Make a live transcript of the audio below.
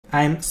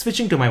I'm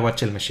switching to my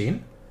virtual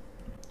machine,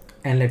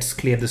 and let's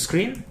clear the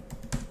screen.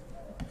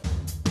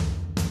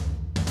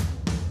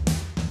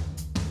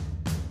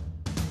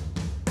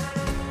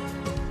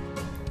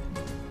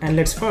 And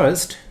let's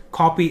first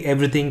copy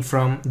everything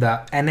from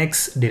the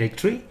NX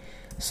directory.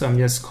 So I'm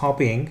just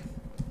copying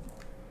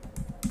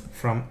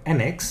from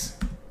NX,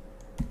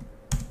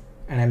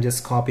 and I'm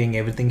just copying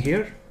everything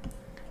here.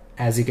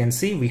 As you can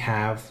see, we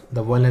have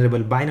the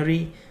vulnerable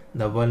binary,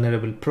 the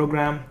vulnerable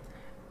program,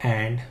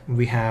 and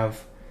we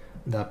have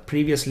the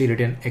previously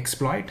written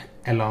exploit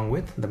along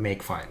with the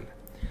makefile.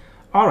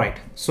 Alright,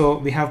 so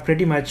we have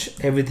pretty much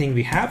everything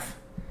we have.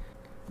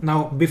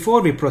 Now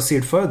before we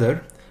proceed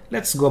further,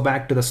 let's go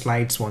back to the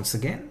slides once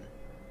again.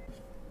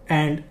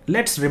 And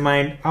let's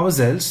remind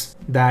ourselves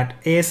that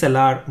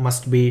ASLR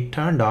must be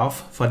turned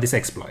off for this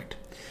exploit.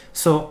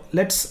 So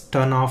let's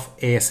turn off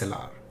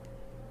ASLR.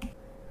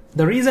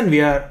 The reason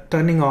we are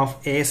turning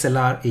off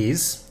ASLR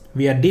is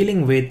we are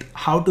dealing with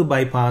how to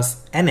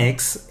bypass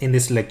NX in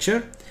this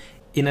lecture.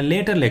 In a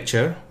later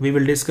lecture, we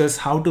will discuss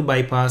how to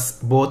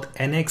bypass both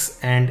NX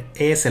and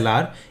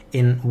ASLR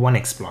in one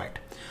exploit.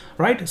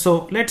 Right?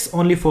 So let's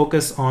only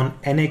focus on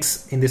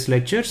NX in this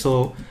lecture.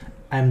 So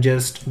I'm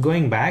just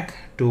going back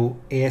to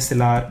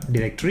ASLR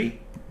directory,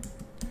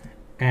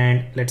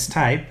 and let's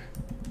type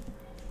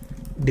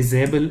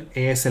disable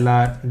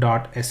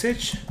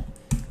ASLR.sh.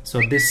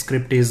 So this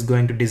script is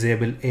going to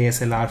disable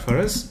ASLR for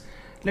us.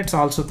 Let's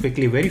also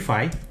quickly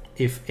verify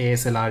if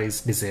ASLR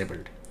is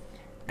disabled.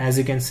 As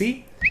you can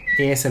see,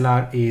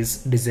 ASLR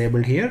is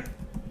disabled here.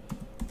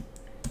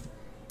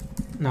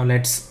 Now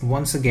let's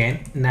once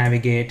again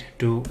navigate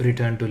to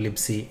return to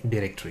Libc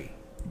directory.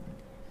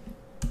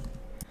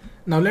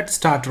 Now let's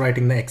start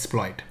writing the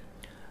exploit.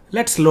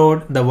 Let's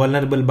load the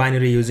vulnerable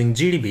binary using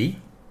GDB,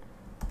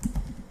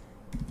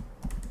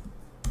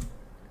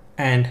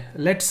 and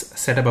let's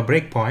set up a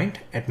breakpoint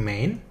at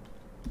main,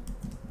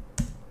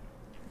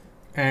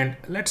 and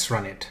let's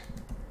run it.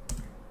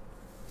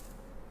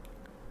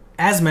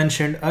 As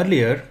mentioned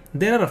earlier,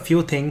 there are a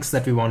few things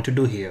that we want to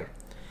do here.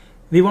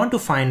 We want to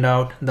find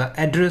out the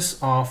address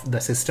of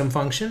the system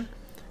function,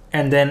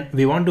 and then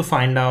we want to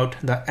find out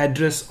the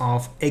address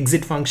of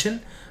exit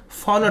function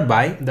followed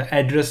by the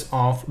address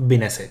of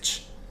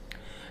binsh.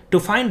 To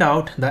find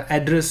out the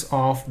address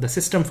of the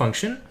system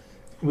function,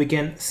 we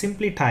can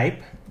simply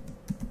type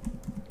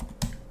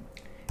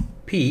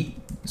p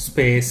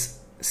space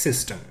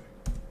system.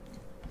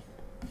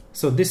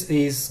 So this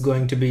is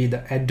going to be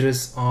the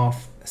address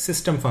of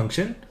system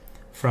function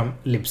from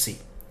Libc.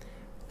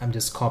 I'm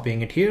just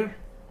copying it here,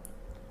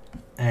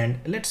 and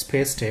let's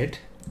paste it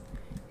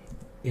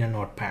in a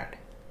notepad.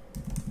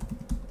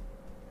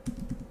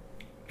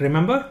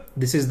 Remember,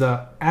 this is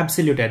the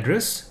absolute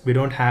address. We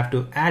don't have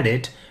to add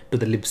it to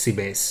the Libc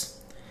base.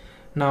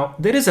 Now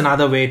there is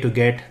another way to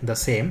get the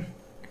same,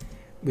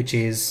 which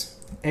is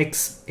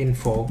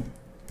xinfo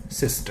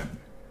system.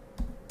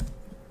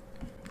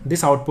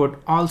 This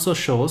output also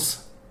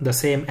shows the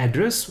same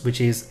address,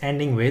 which is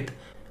ending with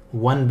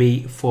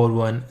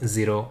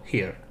 1B410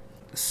 here.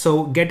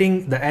 So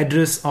getting the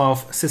address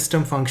of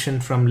system function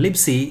from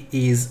Libc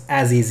is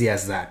as easy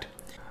as that.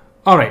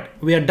 Alright,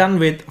 we are done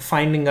with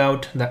finding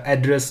out the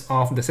address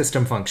of the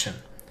system function.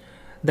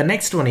 The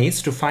next one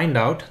is to find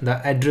out the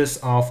address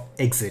of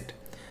exit.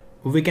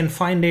 We can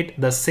find it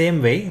the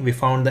same way we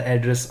found the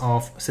address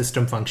of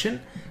system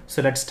function.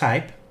 So let's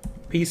type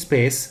p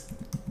space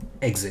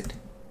exit.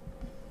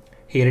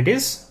 Here it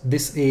is.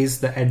 This is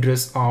the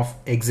address of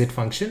exit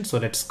function. So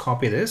let's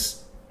copy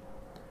this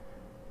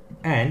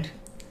and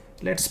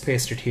let's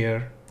paste it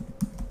here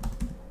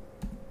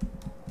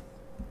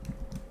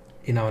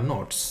in our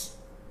notes.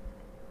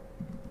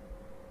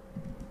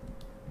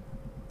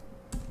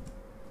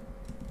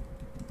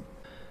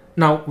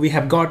 Now we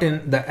have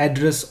gotten the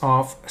address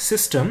of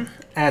system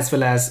as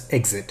well as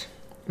exit.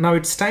 Now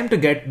it's time to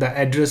get the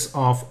address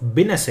of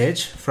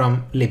binsh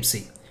from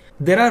Libc.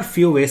 There are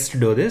few ways to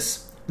do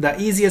this. The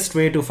easiest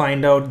way to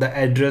find out the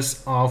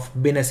address of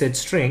binsh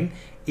string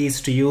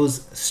is to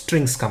use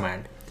strings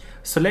command.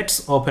 So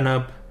let's open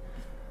up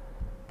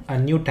a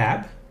new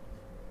tab,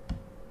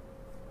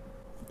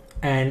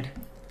 and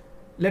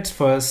let's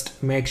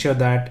first make sure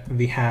that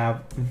we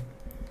have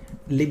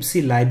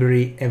Libc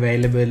library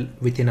available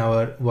within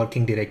our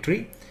working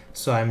directory.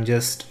 So I'm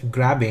just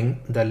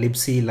grabbing the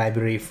Libc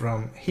library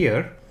from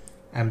here.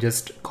 I'm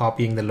just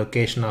copying the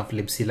location of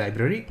Libc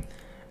library,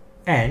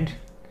 and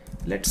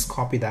let's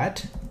copy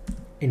that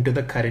into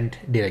the current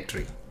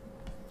directory.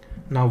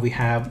 Now we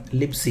have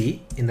Libc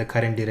in the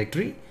current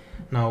directory.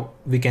 Now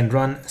we can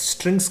run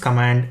strings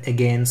command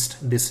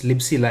against this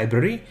Libc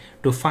library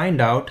to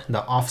find out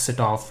the offset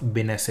of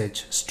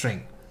binsh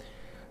string.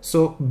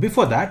 So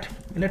before that,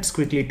 let's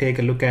quickly take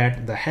a look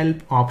at the help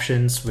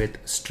options with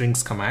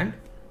strings command.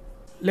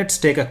 Let's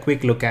take a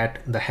quick look at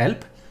the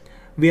help.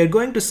 We are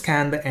going to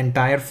scan the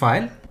entire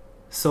file,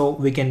 so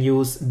we can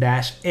use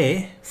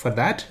 -a for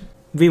that.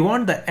 We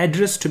want the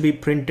address to be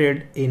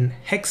printed in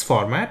hex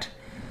format.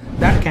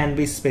 That can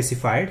be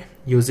specified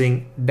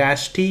using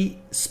 -t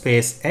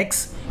space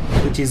x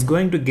which is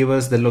going to give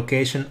us the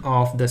location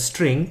of the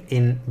string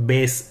in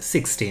base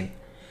 16.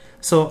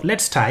 So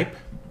let's type,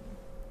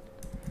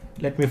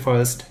 let me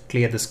first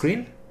clear the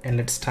screen, and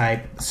let's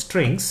type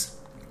strings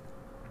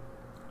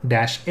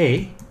 -a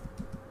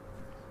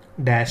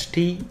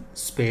 -t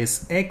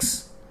space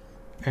x,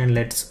 and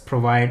let's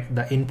provide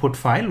the input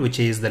file, which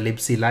is the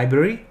libc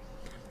library,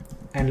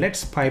 and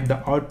let's pipe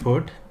the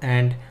output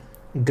and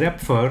grep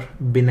for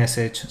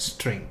binsh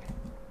string.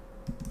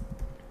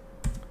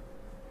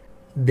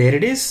 There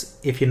it is.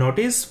 If you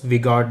notice, we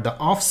got the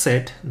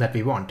offset that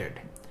we wanted.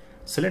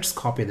 So let's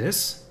copy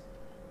this.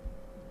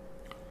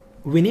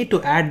 We need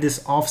to add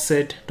this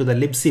offset to the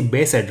libc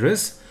base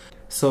address.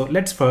 So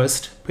let's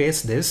first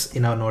paste this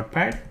in our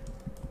notepad.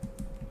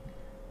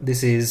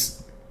 This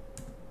is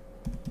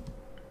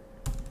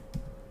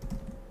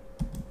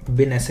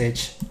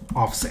binsh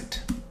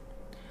offset.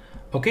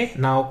 Okay,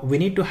 now we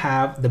need to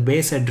have the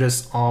base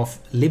address of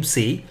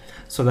libc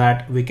so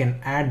that we can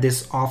add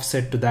this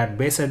offset to that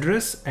base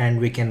address and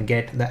we can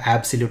get the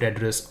absolute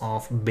address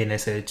of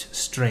binsh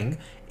string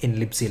in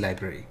libc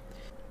library.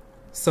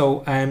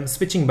 So I'm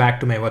switching back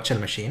to my virtual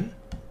machine,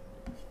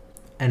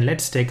 and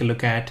let's take a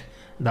look at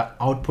the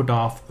output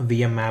of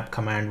vmmap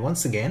command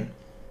once again.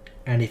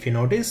 And if you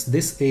notice,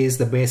 this is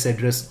the base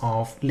address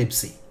of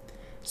libc.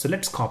 So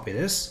let's copy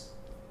this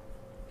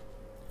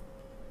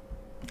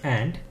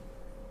and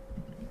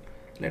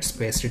let's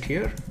paste it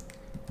here,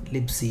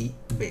 libc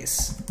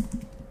base.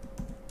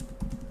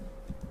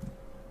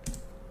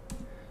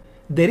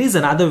 There is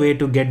another way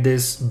to get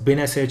this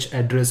binsh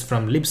address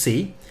from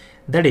libc,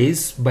 that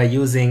is by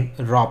using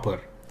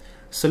wrapper.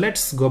 So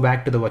let's go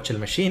back to the virtual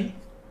machine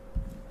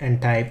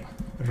and type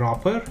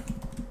wrapper,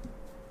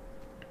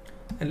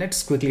 and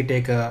let's quickly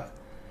take a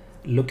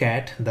look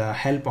at the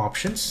help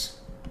options.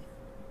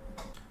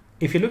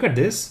 If you look at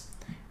this,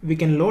 we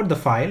can load the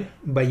file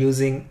by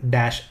using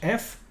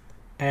 -f,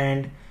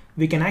 and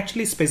we can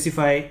actually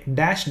specify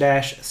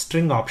 --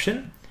 string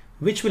option,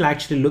 which will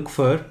actually look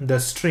for the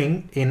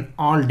string in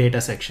all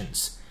data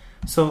sections.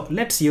 So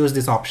let's use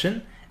this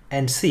option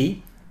and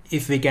see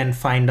if we can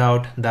find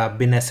out the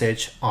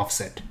binsh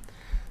offset.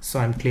 So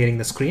I'm clearing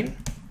the screen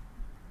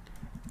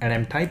and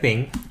I'm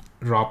typing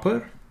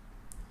wrapper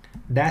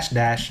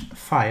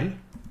 --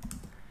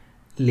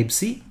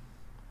 libc.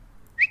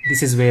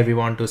 This is where we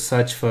want to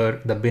search for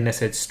the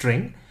binsh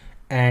string,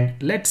 and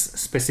let's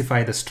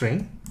specify the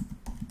string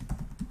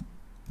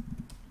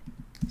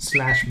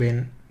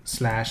 /bin/sh.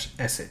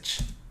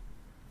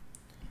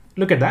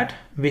 Look at that,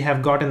 we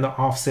have gotten the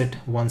offset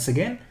once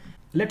again.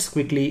 Let's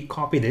quickly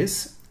copy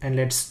this and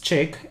let's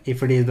check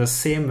if it is the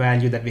same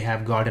value that we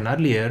have gotten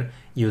earlier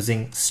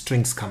using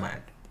strings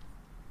command.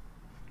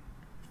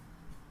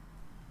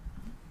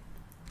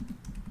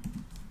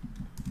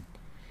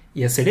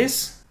 Yes, it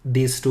is.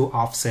 These two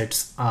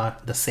offsets are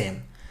the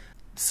same.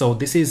 So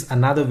this is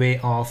another way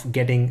of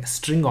getting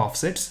string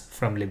offsets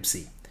from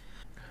libc.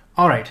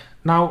 Alright,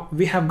 now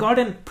we have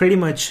gotten pretty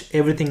much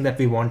everything that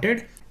we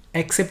wanted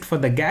except for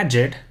the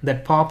gadget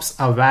that pops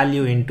a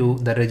value into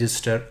the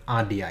register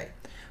RDI.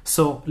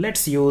 So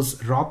let's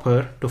use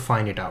wrapper to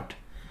find it out.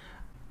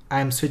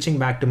 I'm switching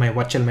back to my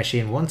virtual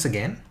machine once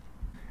again,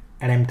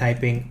 and I'm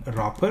typing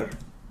wrapper,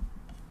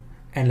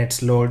 and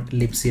let's load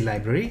libc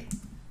library.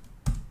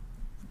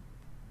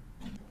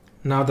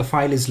 Now the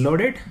file is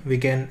loaded, we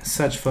can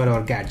search for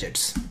our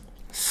gadgets.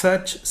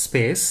 Search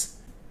space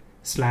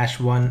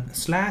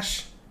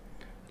 /1/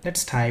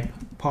 let's type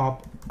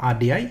pop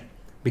RDI,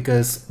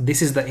 because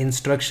this is the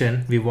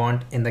instruction we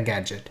want in the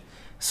gadget.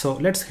 So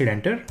let's hit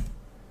enter.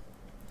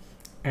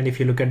 And if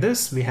you look at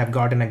this, we have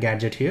gotten a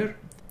gadget here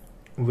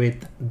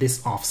with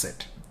this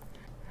offset.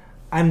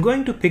 I'm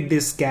going to pick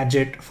this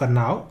gadget for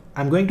now.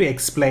 I'm going to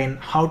explain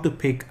how to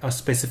pick a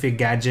specific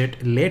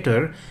gadget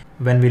later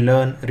when we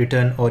learn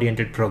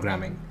return-oriented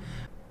programming.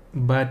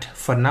 But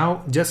for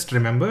now, just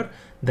remember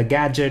the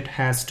gadget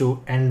has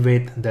to end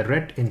with the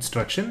ret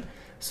instruction.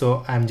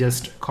 So I'm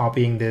just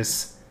copying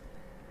this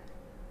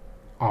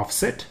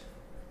offset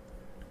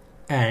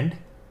and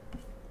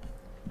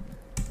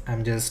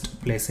I'm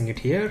just placing it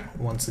here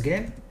once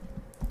again.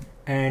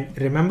 And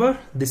remember,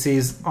 this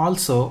is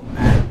also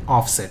an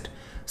offset.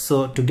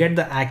 So to get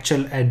the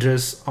actual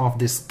address of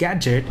this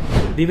gadget,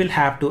 we will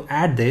have to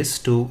add this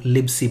to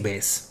libc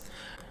base.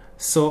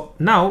 So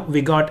now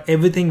we got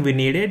everything we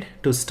needed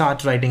to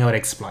start writing our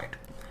exploit.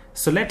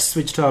 So let's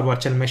switch to our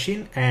virtual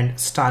machine and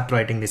start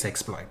writing this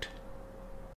exploit.